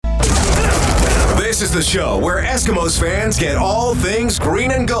This is the show where Eskimos fans get all things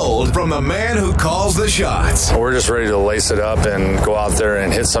green and gold from the man who calls the shots. We're just ready to lace it up and go out there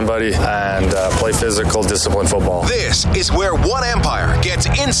and hit somebody and play physical, disciplined football. This is where One Empire gets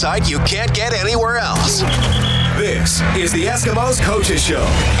insight you can't get anywhere else. This is the Eskimos Coaches Show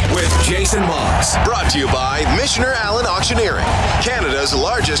with Jason Moss. Brought to you by Missioner Allen Auctioneering, Canada's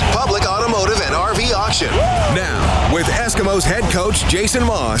largest public automotive and RV auction. Now, with Eskimos head coach Jason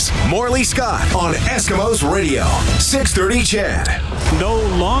Moss, Morley Scott on Eskimos Radio, 630 CHED. No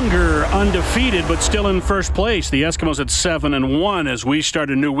longer undefeated, but still in first place. The Eskimos at 7-1 as we start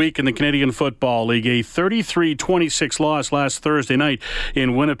a new week in the Canadian Football League. A 33-26 loss last Thursday night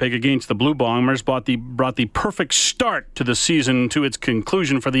in Winnipeg against the Blue Bombers brought the perfect start to the season to its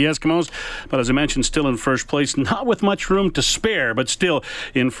conclusion for the Eskimos. But as I mentioned, still in first place, not with much room to spare, but still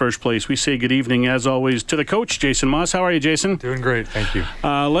in first place. We say good evening, as always, to the coach, Jason Moss. How are you, Jason? Doing great, thank you.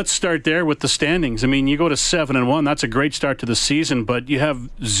 Let's start there with the standings. I mean, you go to 7-1. That's a great start to the season, but you have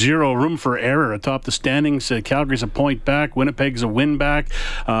zero room for error atop the standings. Calgary's a point back. Winnipeg's a win back.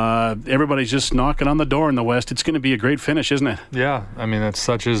 Everybody's just knocking on the door in the West. It's going to be a great finish, isn't it? Yeah, I mean, that's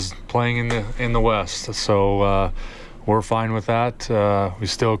such as playing in the West. So we're fine with that. We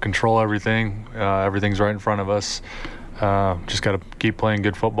still control everything. Everything's right in front of us. Just got to keep playing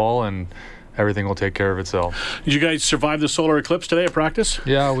good football, and everything will take care of itself. Did you guys survive the solar eclipse today at practice?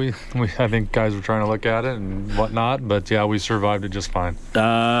 Yeah, I think guys were trying to look at it and whatnot, but yeah, we survived it just fine.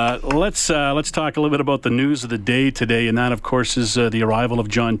 Let's talk a little bit about the news of the day today, and that, of course, is the arrival of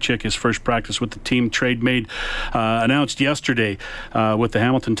John Chick. His first practice with the team. Trade made announced yesterday with the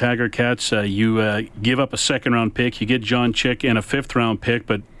Hamilton Taggart Cats. You give up a second-round pick, you get John Chick and a fifth-round pick,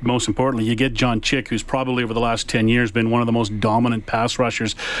 but most importantly, you get John Chick, who's probably over the last 10 years been one of the most dominant pass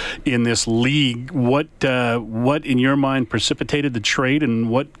rushers in this league. What in your mind precipitated the trade, and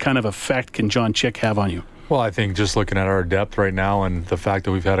what kind of effect can John Chick have on you? Well, I think just looking at our depth right now and the fact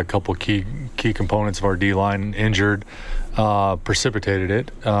that we've had a couple key components of our D-line injured precipitated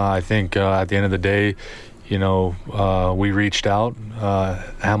it. I think at the end of the day, we reached out.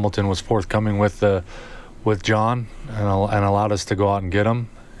 Hamilton was forthcoming with John and allowed us to go out and get him.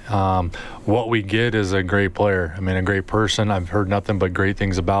 What we get is a great player. I mean, a great person. I've heard nothing but great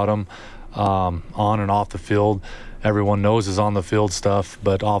things about him. On and off the field, everyone knows his on the field stuff,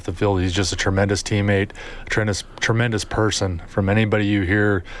 but off the field, he's just a tremendous teammate, tremendous person. From anybody you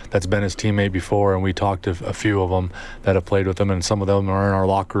hear that's been his teammate before, and we talked to a few of them that have played with him, and some of them are in our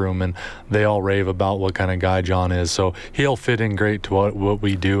locker room, and they all rave about what kind of guy John is. So he'll fit in great to what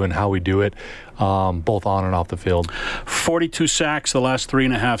we do and how we do it. Both on and off the field. 42 sacks the last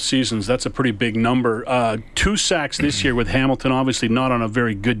 3.5 seasons. That's a pretty big number. 2 sacks this year with Hamilton, obviously not on a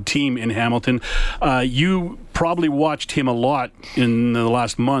very good team in Hamilton. You probably watched him a lot in the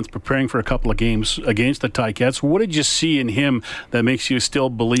last month preparing for a couple of games against the Ticats. What did you see in him that makes you still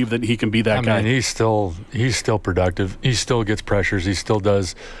believe that he can be that guy? I mean, he's still productive. He still gets pressures. He still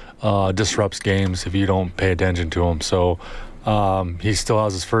disrupts games if you don't pay attention to him. So he still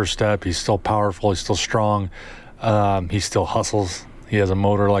has his first step. He's still powerful. He's still strong. He still hustles. He has a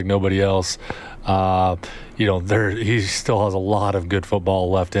motor like nobody else. He still has a lot of good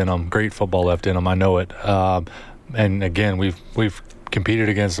football left in him. Great football left in him. I know it. And again, we've competed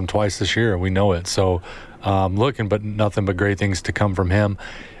against him twice this year. We know it. So looking, but nothing but great things to come from him.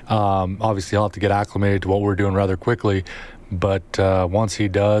 Obviously, he'll have to get acclimated to what we're doing rather quickly. But once he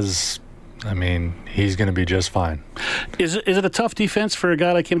does, I mean, he's going to be just fine. Is it a tough defense for a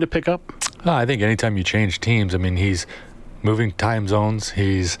guy like him to pick up? I think anytime you change teams, I mean, he's moving time zones.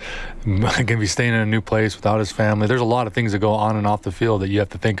 He's going to be staying in a new place without his family. There's a lot of things that go on and off the field that you have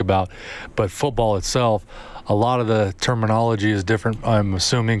to think about. But football itself, a lot of the terminology is different, I'm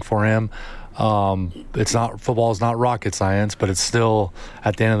assuming, for him. Football is not rocket science, but it's still,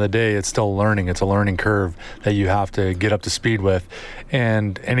 at the end of the day, it's still learning. It's a learning curve that you have to get up to speed with.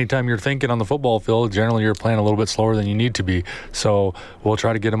 And anytime you're thinking on the football field, generally you're playing a little bit slower than you need to be. So we'll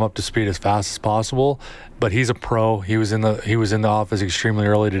try to get him up to speed as fast as possible. But he's a pro. He was in the office extremely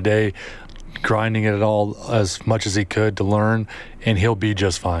early today, grinding it all as much as he could to learn, and he'll be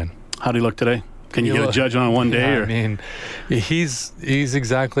just fine. How did he look today? Can you get a judge on one day? I mean, he's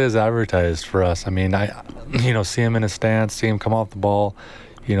exactly as advertised for us. I mean, see him in his stance, see him come off the ball,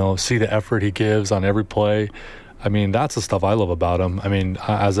 see the effort he gives on every play. I mean, that's the stuff I love about him. I mean,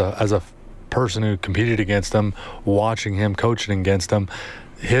 as a person who competed against him, watching him, coaching against him,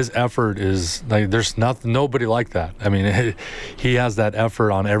 his effort is like, there's nobody like that. I mean, he has that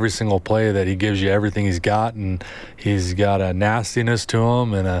effort on every single play that he gives you everything he's got, and he's got a nastiness to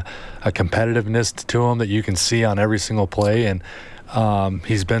him and a competitiveness to him that you can see on every single play. And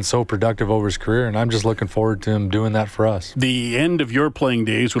he's been so productive over his career, and I'm just looking forward to him doing that for us. The end of your playing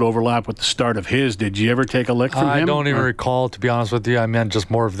days would overlap with the start of his. Did you ever take a lick from him? I don't even recall, to be honest with you. I meant just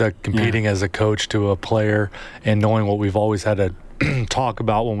more of the competing as a coach to a player and knowing what we've always had to talk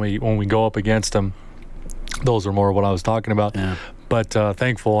about when we go up against him. Those are more what I was talking about. Yeah. But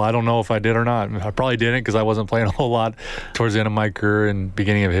thankful. I don't know if I did or not. I probably didn't because I wasn't playing a whole lot towards the end of my career and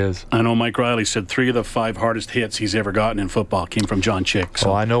beginning of his. I know Mike Riley said 3 of the 5 hardest hits he's ever gotten in football came from John Chick.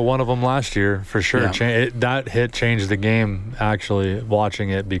 So I know one of them last year for sure. Yeah. That hit changed the game, actually, watching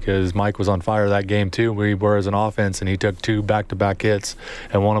it, because Mike was on fire that game too. We were as an offense, and he took 2 back-to-back hits,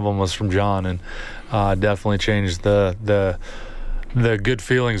 and one of them was from John, and definitely changed the good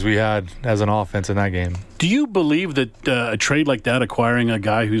feelings we had as an offense in that game. Do you believe that a trade like that, acquiring a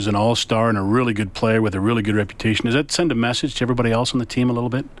guy who's an all-star and a really good player with a really good reputation, does that send a message to everybody else on the team a little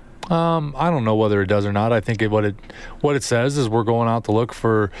bit? I don't know whether it does or not. I think what it says is we're going out to look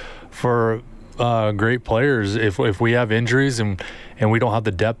for great players. If we have injuries and we don't have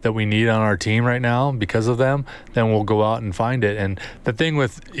the depth that we need on our team right now because of them, then we'll go out and find it. And the thing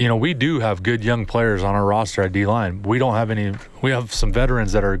with, we do have good young players on our roster at D-line. We don't have any. We have some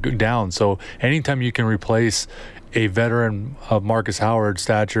veterans that are down. So anytime you can replace a veteran of Marcus Howard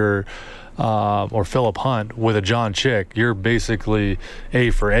stature or Philip Hunt with a John Chick, you're basically A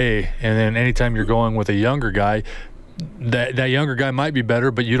for A. And then anytime you're going with a younger guy, that younger guy might be better,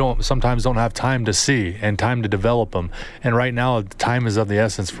 but you sometimes don't have time to see and time to develop them. And right now, time is of the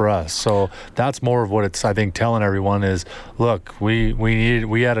essence for us. So that's more of what it's, I think, telling everyone is, look, we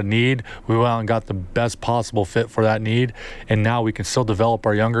had a need. We went out and got the best possible fit for that need, and now we can still develop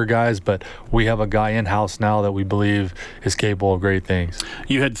our younger guys, but we have a guy in-house now that we believe is capable of great things.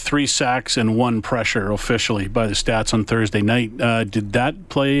 You had 3 sacks and 1 pressure officially by the stats on Thursday night. Did that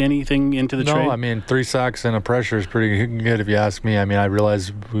play anything into the trade? No, I mean, 3 sacks and a pressure is pretty good if you ask me. I mean, I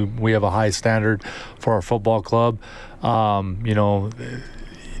realize we have a high standard for our football club. That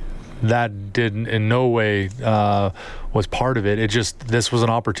did in no way was part of it. This was an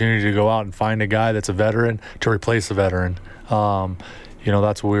opportunity to go out and find a guy that's a veteran to replace a veteran.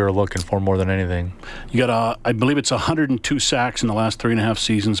 That's what we were looking for more than anything. You got, I believe it's 102 sacks in the last 3.5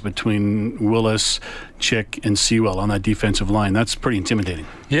 seasons between Willis, Chick, and Sewell on that defensive line. That's pretty intimidating.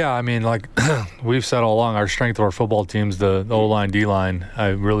 Yeah, I mean, like we've said all along, our strength of our football team's the O-line, D-line. I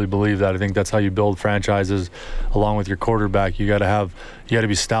really believe that. I think that's how you build franchises along with your quarterback. You got to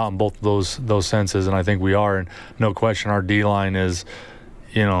be stout in both of those senses, and I think we are. And no question, our D-line is,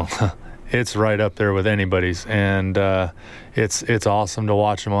 it's right up there with anybody's, and it's awesome to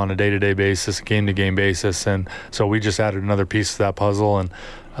watch them on a day-to-day basis, game-to-game basis, and so we just added another piece to that puzzle, and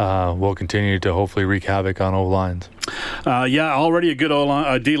we'll continue to hopefully wreak havoc on O-lines. Already a good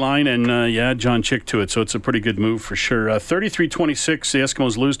D-line, and John Chick to it, so it's a pretty good move for sure. 33-26, the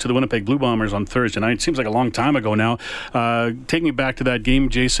Eskimos lose to the Winnipeg Blue Bombers on Thursday night. It seems like a long time ago now. Taking me back to that game,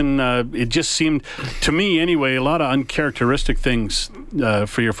 Jason, it just seemed, to me anyway, a lot of uncharacteristic things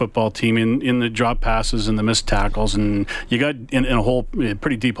for your football team in the drop passes and the missed tackles, and you got in a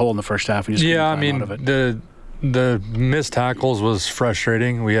pretty deep hole in the first half. And you just out of it. The missed tackles was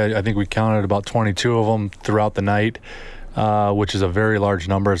frustrating. I think we counted about 22 of them throughout the night, which is a very large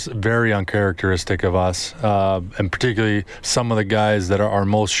number. It's very uncharacteristic of us, and particularly some of the guys that are our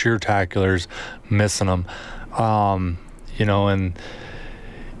most sure tacklers missing them. And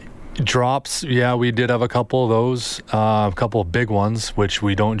drops, we did have a couple of those, a couple of big ones, which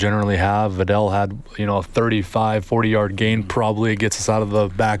we don't generally have. Vidal had, a 35, 40-yard gain. Probably gets us out of the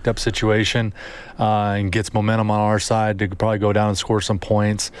backed up situation and gets momentum on our side to probably go down and score some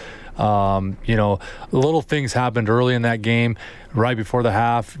points. Little things happened early in that game. Right before the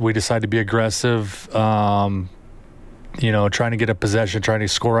half, we decided to be aggressive, trying to get a possession, trying to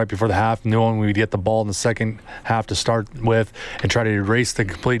score right before the half, knowing we'd get the ball in the second half to start with and try to erase the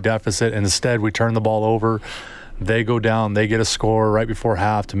complete deficit. And instead, we turn the ball over. They go down. They get a score right before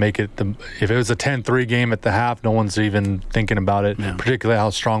half to make it. If it was a 10-3 game at the half, no one's even thinking about it, particularly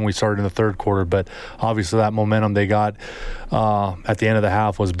how strong we started in the third quarter. But obviously that momentum they got at the end of the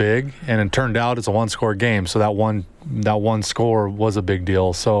half was big, and it turned out it's a one-score game. So that one score was a big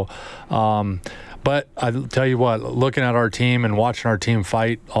deal. So But I'll tell you what, looking at our team and watching our team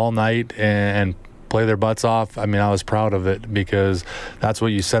fight all night and play their butts off. I mean, I was proud of it because that's what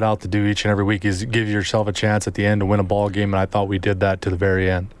you set out to do each and every week, is give yourself a chance at the end to win a ball game, and I thought we did that to the very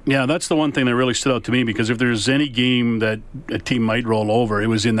end. Yeah, that's the one thing that really stood out to me, because if there's any game that a team might roll over, it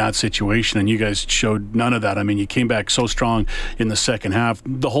was in that situation, and you guys showed none of that. I mean, you came back so strong in the second half.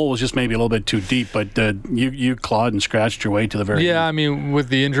 The hole was just maybe a little bit too deep, but you clawed and scratched your way to the very end. I mean, with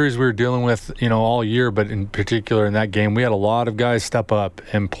the injuries we were dealing with, all year, but in particular in that game, we had a lot of guys step up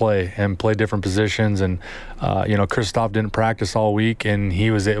and play different positions. And, Kristoff didn't practice all week, and he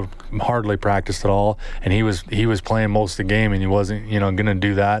was hardly practiced at all. And he was playing most of the game, and he wasn't, going to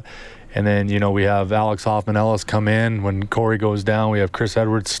do that. And then, we have Alex Hoffman-Ellis come in when Corey goes down. We have Chris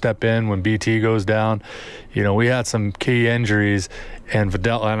Edwards step in when BT goes down. We had some key injuries, and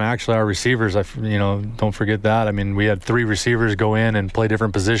Vidal, and actually our receivers, don't forget that. I mean, we had 3 receivers go in and play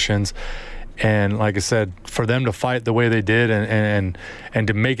different positions. And like I said, for them to fight the way they did and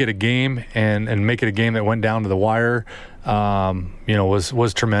to make it a game and make it a game that went down to the wire,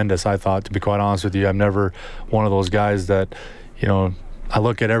 was tremendous, I thought, to be quite honest with you. I'm never one of those guys that, I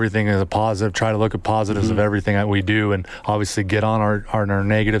look at everything as a positive, try to look at positives of everything that we do, and obviously get on our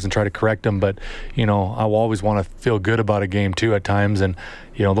negatives and try to correct them. But, I will always want to feel good about a game too at times. And,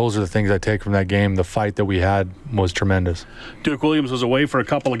 those are the things I take from that game. The fight that we had was tremendous. Duke Williams was away for a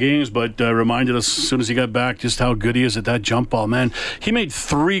couple of games, but reminded us as soon as he got back just how good he is at that jump ball. Man, he made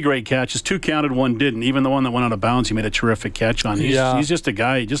 3 great catches. 2 counted, 1 didn't. Even the one that went out of bounds, he made a terrific catch on. He's just a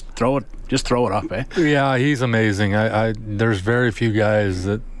guy. Just throw it up, eh? Yeah, he's amazing. There's very few guys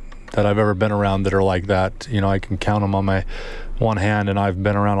that I've ever been around that are like that. I can count them on my one hand, and I've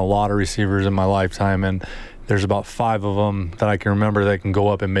been around a lot of receivers in my lifetime, and there's about 5 of them that I can remember that can go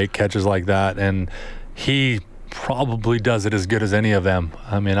up and make catches like that, and he probably does it as good as any of them.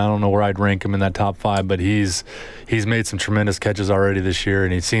 I mean, I don't know where I'd rank him in that top 5, but he's made some tremendous catches already this year,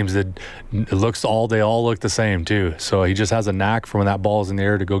 and he seems that they all look the same too. So he just has a knack for when that ball's in the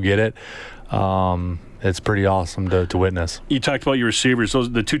air to go get it. It's pretty awesome to witness. You talked about your receivers.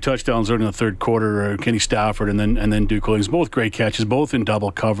 The 2 touchdowns early in the third quarter, Kenny Stafford and then Duke Williams, both great catches, both in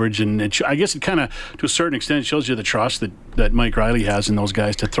double coverage. And I guess it kind of, to a certain extent, shows you the trust that Mike Riley has in those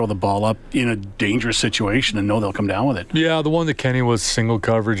guys to throw the ball up in a dangerous situation and know they'll come down with it. Yeah, the one that Kenny was single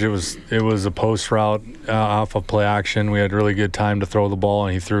coverage. It was a post route off of play action. We had really good time to throw the ball,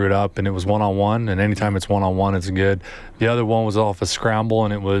 and he threw it up, and it was one-on-one. And anytime it's one-on-one, it's good. The other one was off a scramble,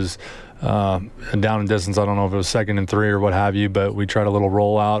 and it was down in distance. I don't know if it was 2nd and 3 or what have you, but we tried a little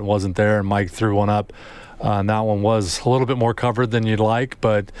rollout. It wasn't there, and Mike threw one up. And that one was a little bit more covered than you'd like,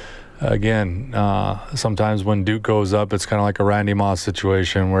 but again, sometimes when Duke goes up, it's kind of like a Randy Moss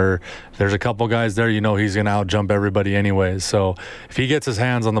situation where there's a couple guys there, he's going to out-jump everybody anyways. So if he gets his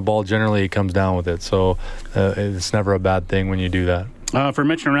hands on the ball, generally he comes down with it. So it's never a bad thing when you do that. For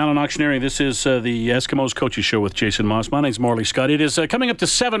Michener Allen Auctioneering, this is the Eskimos Coaches Show with Jason Moss. My name's Morley Scott. It is coming up to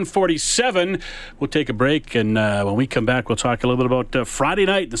 7:47. We'll take a break, and when we come back, we'll talk a little bit about Friday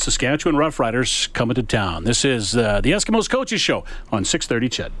night, the Saskatchewan Roughriders coming to town. This is the Eskimos Coaches Show on 630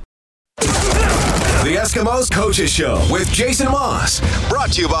 CHED. The Eskimos Coaches Show with Jason Moss.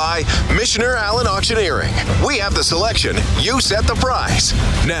 Brought to you by Michener Allen Auctioneering. We have the selection. You set the price.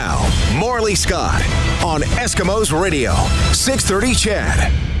 Now, Morley Scott on Eskimos Radio. 630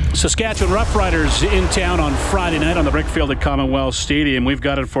 CHED. Saskatchewan Roughriders in town on Friday night on the rec field at Commonwealth Stadium. We've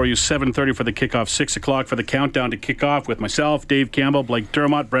got it for you, 7:30 for the kickoff, 6 o'clock for the countdown to kickoff with myself, Dave Campbell, Blake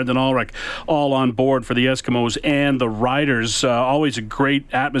Dermott, Brendan Ulrich, all on board for the Eskimos and the Riders. Always a great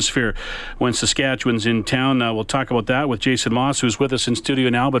atmosphere when Saskatchewan's in town. We'll talk about that with Jason Moss, who's with us in studio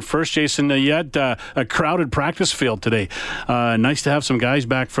now. But first, Jason, you had a crowded practice field today. Nice to have some guys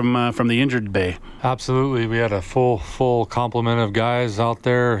back from the injured bay. Absolutely. We had a full complement of guys out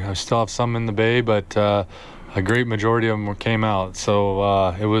there. I still have some in the bay, but a great majority of them came out.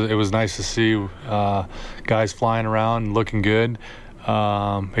 So it was nice to see guys flying around, looking good.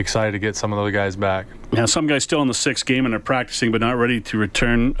 Excited to get some of those guys back. Yeah, some guys still in the 6th game and are practicing but not ready to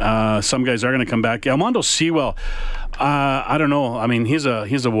return. Some guys are going to come back. Almondo Sewell, I don't know. I mean, he's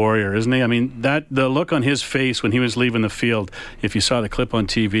a warrior, isn't he? I mean, the look on his face when he was leaving the field, if you saw the clip on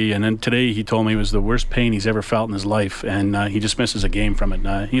TV, and then today he told me it was the worst pain he's ever felt in his life, and he just misses a game from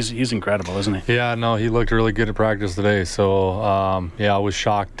it. He's incredible, isn't he? Yeah, no, he looked really good at practice today. So, I was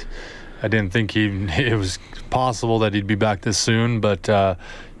shocked. I didn't think it was possible that he'd be back this soon, but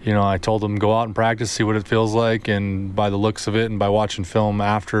I told him go out and practice, see what it feels like, and by the looks of it and by watching film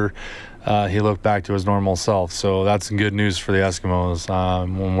after, he looked back to his normal self. So that's good news for the Eskimos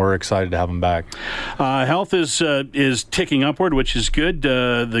when we're excited to have him back. Health is ticking upward, which is good.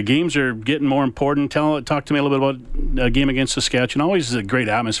 The games are getting more important. Talk to me a little bit about a game against Saskatchewan. Always a great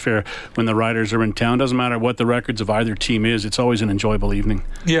atmosphere when the Riders are in town. Doesn't matter what the records of either team is. It's always an enjoyable evening.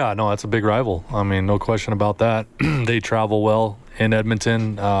 Yeah, no, that's a big rival. I mean, no question about that. They travel well in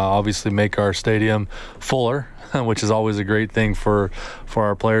Edmonton, obviously make our stadium fuller, which is always a great thing for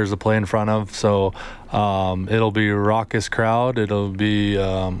our players to play in front of. So it'll be a raucous crowd. It'll be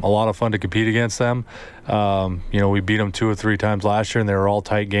a lot of fun to compete against them. We beat them 2 or 3 times last year, and they were all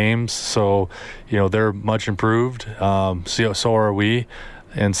tight games. So, they're much improved. So are we.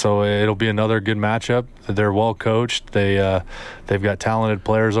 And so it'll be another good matchup. They're well coached. They've got talented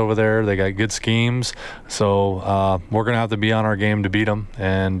players over there. They got good schemes. So we're going to have to be on our game to beat them.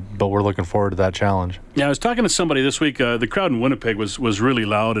 But we're looking forward to that challenge. Yeah, I was talking to somebody this week. The crowd in Winnipeg was really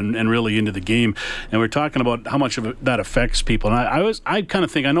loud and really into the game. And we're talking about how much of that affects people. And I kind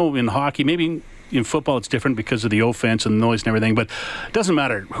of think, I know in hockey, maybe in football it's different because of the offense and the noise and everything, but it doesn't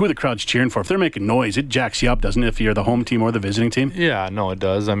matter who the crowd's cheering for. If they're making noise, it jacks you up, doesn't it, if you're the home team or the visiting team? Yeah, no, it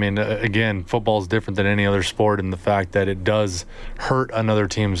does. I mean, again, football is different than any other sport in the fact that it does hurt another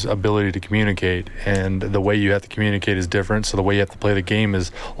team's ability to communicate, and the way you have to communicate is different, so the way you have to play the game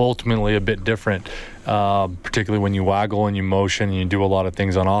is ultimately a bit different, particularly when you waggle and you motion and you do a lot of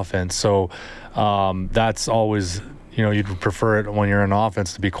things on offense. So that's always... you'd prefer it when you're in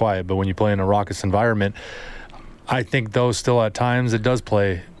offense to be quiet, but when you play in a raucous environment, I think though still at times it does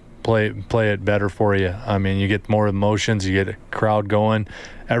play it better for you. I mean, you get more emotions, you get a crowd going.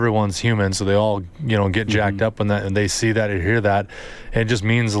 Everyone's human, so they all get jacked up when and they see that or hear that. It just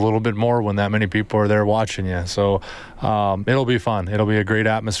means a little bit more when that many people are there watching you. So it'll be fun. It'll be a great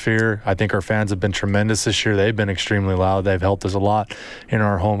atmosphere. I think our fans have been tremendous this year. They've been extremely loud. They've helped us a lot in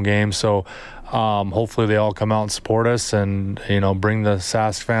our home games. So hopefully they all come out and support us and bring the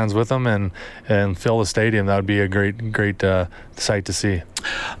Sask fans with them and fill the stadium. That would be a great sight to see.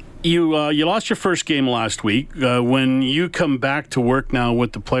 You lost your first game last week. When you come back to work now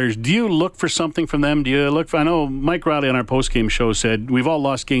with the players, do you look for something from them? I know Mike Riley on our post-game show said, we've all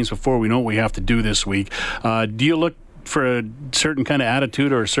lost games before. We know what we have to do this week. Do you look for a certain kind of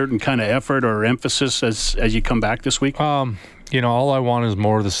attitude or a certain kind of effort or emphasis as you come back this week? All I want is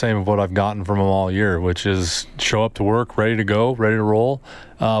more of the same of what I've gotten from them all year, which is show up to work, ready to go, ready to roll,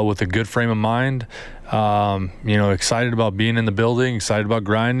 with a good frame of mind. Excited about being in the building, excited about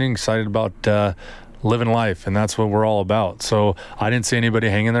grinding, excited about living life, and that's what we're all about. So I didn't see anybody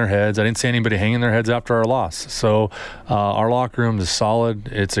hanging their heads. I didn't see anybody hanging their heads after our loss. So our locker room is solid.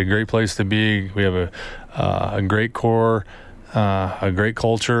 It's a great place to be. We have a great core, a great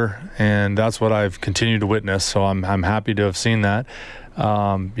culture, and that's what I've continued to witness. So I'm happy to have seen that.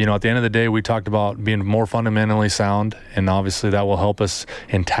 At the end of the day, we talked about being more fundamentally sound, and obviously that will help us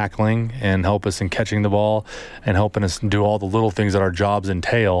in tackling and help us in catching the ball and helping us do all the little things that our jobs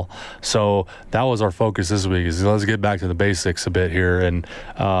entail. So that was our focus this week, is let's get back to the basics a bit here, and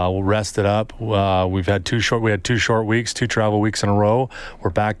we'll rest it up. We had 2 short weeks, 2 travel weeks in a row.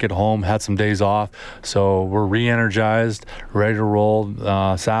 We're back at home, had some days off, so we're re-energized, ready to roll.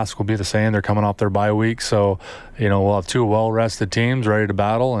 Sask will be the same. They're coming off their bye week, so we'll have 2 well-rested teams ready to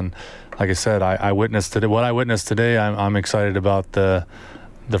battle. And like I said, I witnessed today. What I witnessed today, I'm excited about the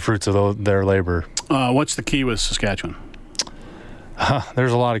fruits of their labor. What's the key with Saskatchewan?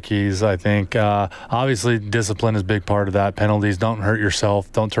 There's a lot of keys, I think. Obviously, discipline is a big part of that. Penalties, don't hurt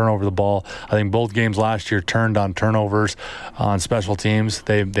yourself, don't turn over the ball. I think both games last year turned on turnovers on special teams.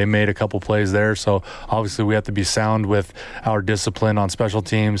 They made a couple plays there, so obviously we have to be sound with our discipline on special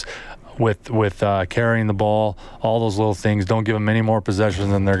teams. With carrying the ball, all those little things. Don't give them any more possessions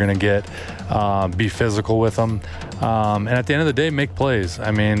than they're going to get. Be physical with them. And at the end of the day, make plays.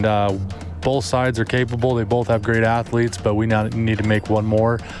 I mean, both sides are capable. They both have great athletes, but we now need to make one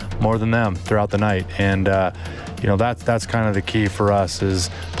more than them throughout the night. And, that's kind of the key for us,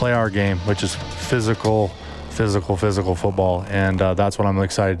 is play our game, which is physical football. And that's what I'm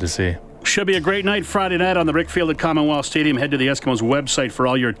excited to see. Should be a great night Friday night on the Brickfield at Commonwealth Stadium. Head to the Eskimos website for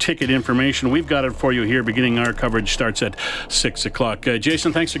all your ticket information. We've got it for you here. Beginning our coverage starts at 6 o'clock.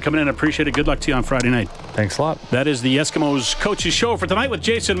 Jason, thanks for coming in. I appreciate it. Good luck to you on Friday night. Thanks a lot. That is the Eskimos Coaches Show for tonight with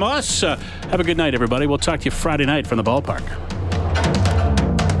Jason Moss. Have a good night, everybody. We'll talk to you Friday night from the ballpark.